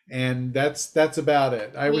 and that's about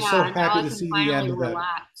it. I was so happy to see the end of that.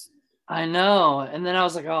 I know. And then I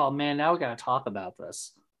was like, oh man, now we gotta talk about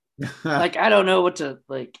this. Like, I don't know what to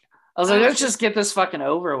like. I was like, let's just get this fucking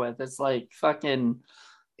over with. It's like fucking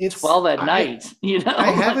 12 at night, you know?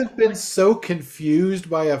 I haven't been so confused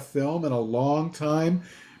by a film in a long time.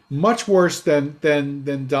 Much worse than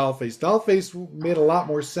Dollface. Dollface made a lot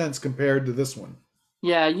more sense compared to this one.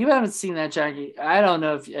 Yeah, you haven't seen that, Jackie. I don't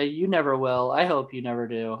know if you never will. I hope you never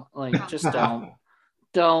do. Like, just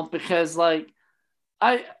don't, because like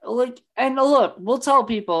I like, and look, we'll tell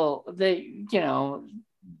people they,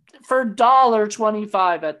 for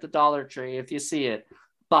 $1.25 at the Dollar Tree, if you see it,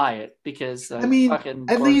 buy it, because I mean,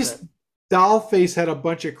 at least Dollface had a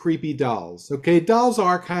bunch of creepy dolls. Okay, dolls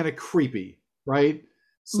are kind of creepy, right?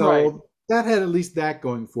 So that had at least that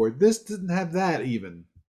going for it. This didn't have that even,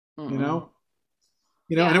 you know.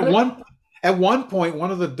 And at one point,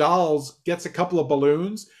 one of the dolls gets a couple of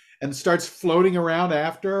balloons and starts floating around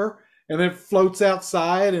after her, and then floats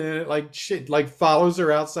outside, and it like follows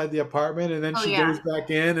her outside the apartment, and then she goes back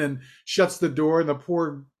in and shuts the door, and the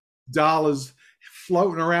poor doll is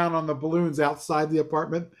floating around on the balloons outside the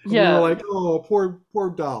apartment. And we were like, oh, poor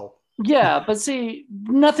doll. Yeah, but see,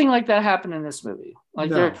 nothing like that happened in this movie. Like,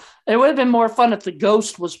 it would have been more fun if the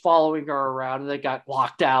ghost was following her around and they got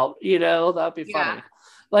locked out. That'd be funny.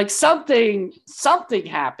 Like something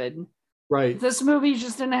happened. Right. This movie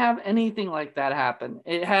just didn't have anything like that happen.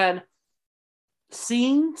 It had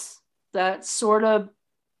scenes that sort of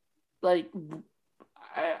like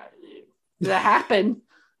that happened.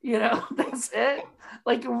 That's it.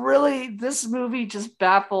 Like, really, this movie just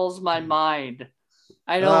baffles my mind.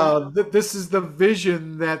 I don't. This is the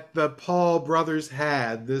vision that the Paul brothers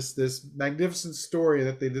had. This magnificent story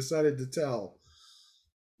that they decided to tell.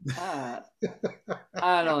 I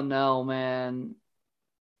don't know, man.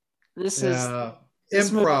 This is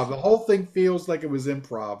improv. The whole thing feels like it was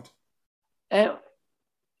improv. Like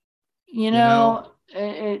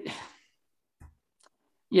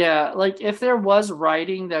if there was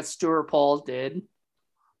writing that Stuart Paul did,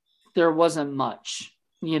 there wasn't much.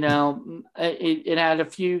 It had a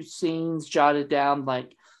few scenes jotted down,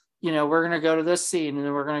 like, we're going to go to this scene, and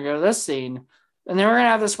then we're going to go to this scene, and then we're going to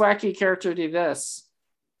have this wacky character do this,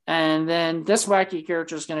 and then this wacky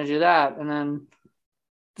character is going to do that, and then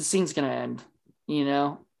the scene's going to end,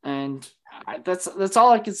 and that's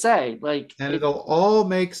all I can say. Like, and it'll all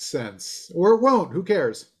make sense, or it won't. Who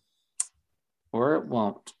cares? Or it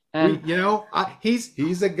won't. And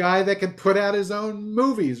he's a guy that can put out his own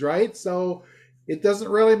movies, right? So it doesn't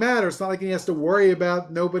really matter. It's not like he has to worry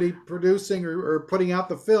about nobody producing or putting out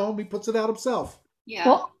the film. He puts it out himself. Yeah.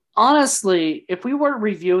 Well, honestly, if we weren't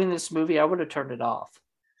reviewing this movie, I would have turned it off.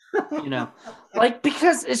 Like,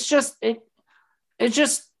 because it's just it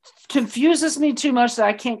just confuses me too much that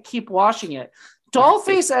I can't keep watching it.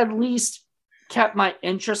 Dollface at least kept my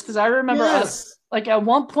interest, because I remember like at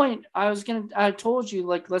one point I told you,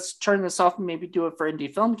 like, let's turn this off and maybe do it for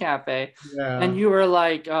Indie Film Cafe. Yeah. And you were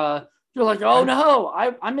like, you're like, oh no,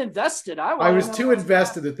 I'm invested. I was too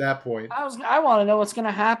invested at that point. I want to know what's going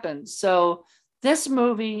to happen. So this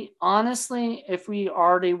movie, honestly, if we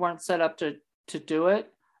already weren't set up to do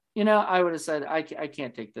it, I would have said, I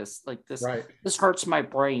can't take this. Like, this, This hurts my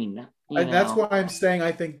brain. That's why I'm saying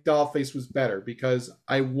I think Dollface was better, because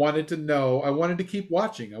I wanted to know. I wanted to keep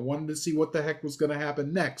watching. I wanted to see what the heck was going to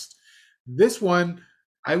happen next. This one,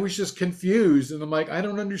 I was just confused, and I'm like, I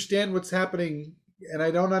don't understand what's happening, and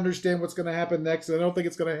I don't understand what's going to happen next. And I don't think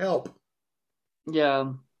it's going to help.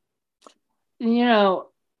 Yeah. Well,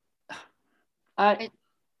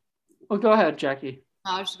 go ahead, Jackie.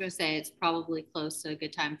 I was just going to say it's probably close to a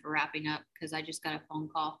good time for wrapping up, because I just got a phone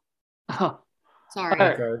call. Oh,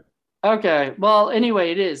 sorry. Okay. Well, anyway,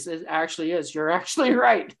 it is. It actually is. You're actually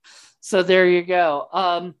right. So there you go.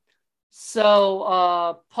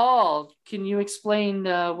 Paul, can you explain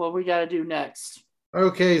what we got to do next?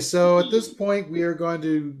 Okay, so at this point, we are going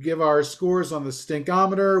to give our scores on the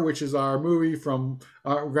Stinkometer, which is our movie from,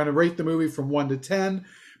 we're going to rate the movie from 1 to 10,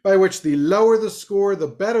 by which the lower the score, the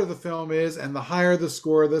better the film is, and the higher the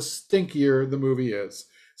score, the stinkier the movie is.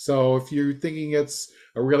 So if you're thinking it's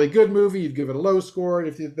a really good movie, you'd give it a low score. And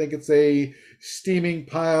if you think it's a steaming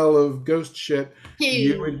pile of ghost shit,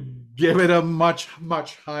 you would give it a much,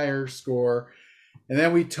 much higher score. And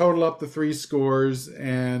then we total up the 3 scores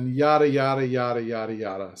and yada, yada, yada, yada,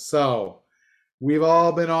 yada. So we've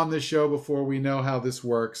all been on this show before. We know how this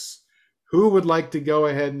works. Who would like to go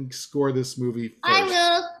ahead and score this movie first? I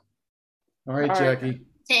will. All right, Jackie.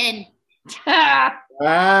 10. I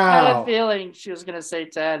Wow. had a feeling she was gonna say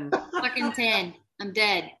 10. Fucking 10. I'm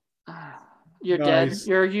dead. You're Nice. dead.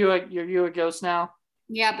 You're you a ghost now?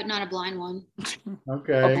 Yeah, but not a blind one.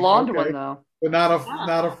 Okay. A blonde okay. one though. But not a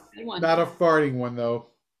Good one. not a farting one though.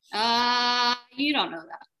 You don't know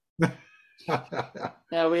that.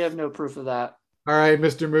 Yeah, we have no proof of that. All right,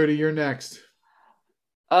 Mr. Moody, you're next.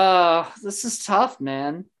 This is tough,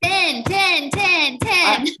 man. 10, 10, 10,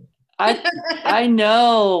 10. I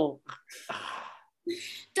know.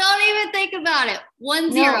 Don't even think about it.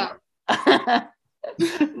 1-0.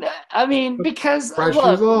 I mean, because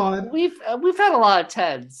Pressure's on. we've had a lot of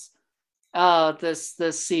Teds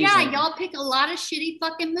this season. Yeah, y'all pick a lot of shitty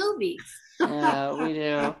fucking movies. Yeah, we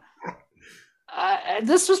do.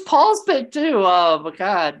 This was Paul's pick too. Oh, but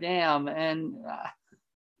god damn. And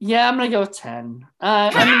yeah, I'm gonna go 10.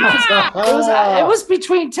 I mean, it was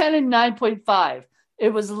between 10 and 9.5. It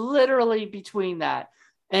was literally between that.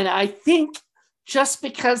 And I think just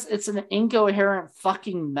because it's an incoherent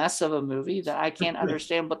fucking mess of a movie that I can't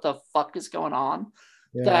understand what the fuck is going on,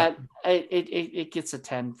 that it gets a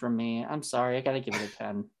 10 from me. I'm sorry, I gotta give it a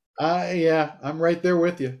 10. Yeah, I'm right there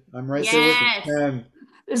with you. I'm right there with you. 10.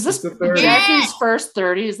 Is this Jackie's first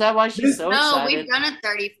 30? Is that why she's so excited? No, we've done a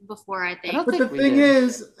 30 before, I think. But the thing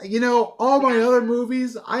is, all my other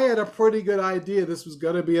movies, I had a pretty good idea this was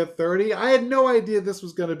going to be a 30. I had no idea this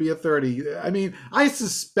was going to be a 30. I mean, I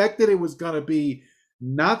suspected it was going to be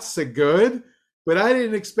not so good, but I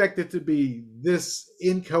didn't expect it to be this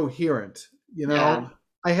incoherent. Yeah.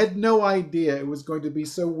 I had no idea it was going to be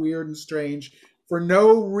so weird and strange for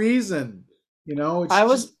no reason.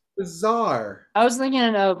 It's bizarre. I was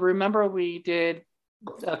thinking of, remember we did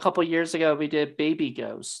a couple years ago, we did Baby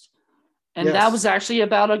Ghost. And that was actually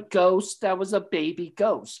about a ghost that was a baby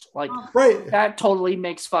ghost. Like, that totally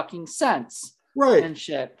makes fucking sense. Right. And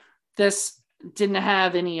shit. This didn't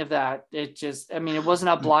have any of that. It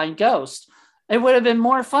wasn't a blind ghost. It would have been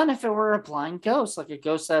more fun if it were a blind ghost, like a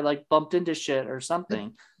ghost that like bumped into shit or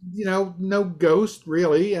something. No ghost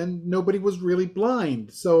really, and nobody was really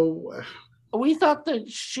blind. So we thought that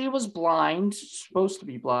she was blind, supposed to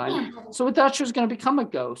be blind. So we thought she was going to become a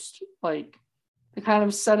ghost. Like, they kind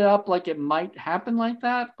of set it up like it might happen like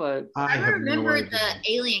that, but I remember the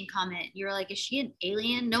alien comment. You were like, is she an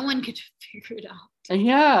alien? No one could figure it out.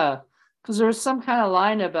 Yeah, because there was some kind of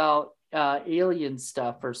line about alien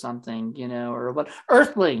stuff or something, or what?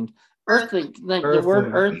 Earthling, like the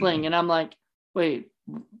word Earthling. And I'm like, wait,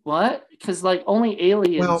 what? Because like only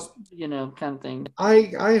aliens, kind of thing.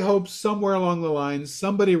 I hope somewhere along the line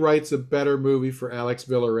somebody writes a better movie for Alex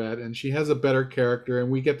Villaret, and she has a better character,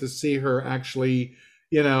 and we get to see her actually,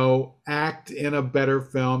 act in a better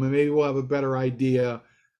film, and maybe we'll have a better idea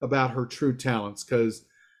about her true talents. Because,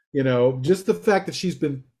 just the fact that she's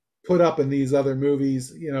been put up in these other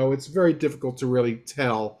movies, it's very difficult to really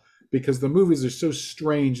tell because the movies are so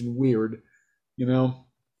strange and weird,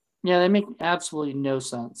 Yeah, they make absolutely no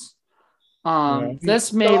sense.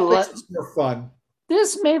 This made less more fun.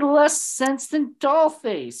 This made less sense than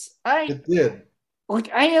Dollface. It did.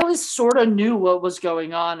 Like, I at least sort of knew what was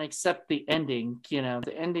going on, except the ending.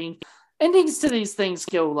 The endings to these things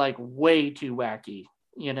go like way too wacky.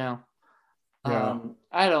 Yeah.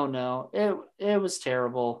 I don't know. It was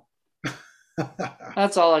terrible.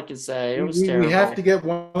 That's all I can say. It was terrible. We have to get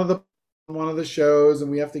one of the shows,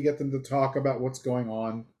 and we have to get them to talk about what's going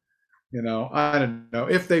on. I don't know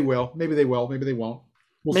if they will. Maybe they will. Maybe they won't.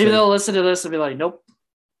 Maybe they'll listen to this and be like, "Nope,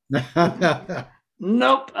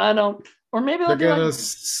 nope, I don't." Or maybe they're gonna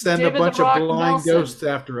send a bunch of blind ghosts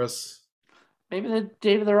after us. Maybe the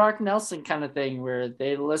David the Rock Nelson kind of thing, where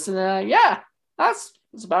they listen to, that's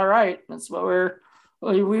about right. That's what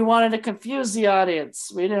we wanted to confuse the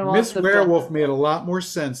audience. We didn't want Miss Werewolf made a lot more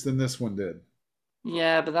sense than this one did.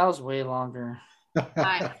 Yeah, but that was way longer.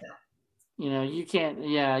 You can't.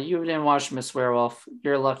 Yeah, you didn't watch Miss Werewolf.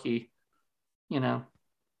 You're lucky. All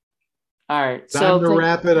right. Time to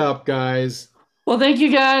wrap it up, guys. Well, thank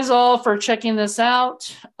you guys all for checking this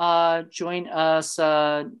out. Join us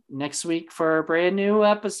next week for a brand new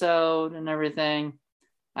episode and everything.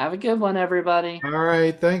 Have a good one, everybody. All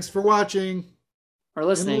right. Thanks for watching. Or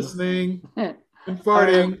listening. And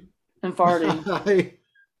farting. And farting.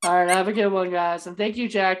 All right. Have a good one, guys. And thank you,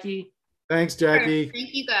 Jackie. Thanks, Jackie. Sure.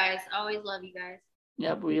 Thank you, guys. Always love you guys.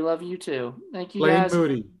 Yep. We love you, too. Thank you, guys.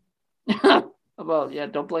 Blame Moody. Well, yeah.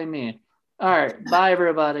 Don't blame me. All right. Bye,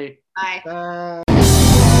 everybody. Bye. Bye.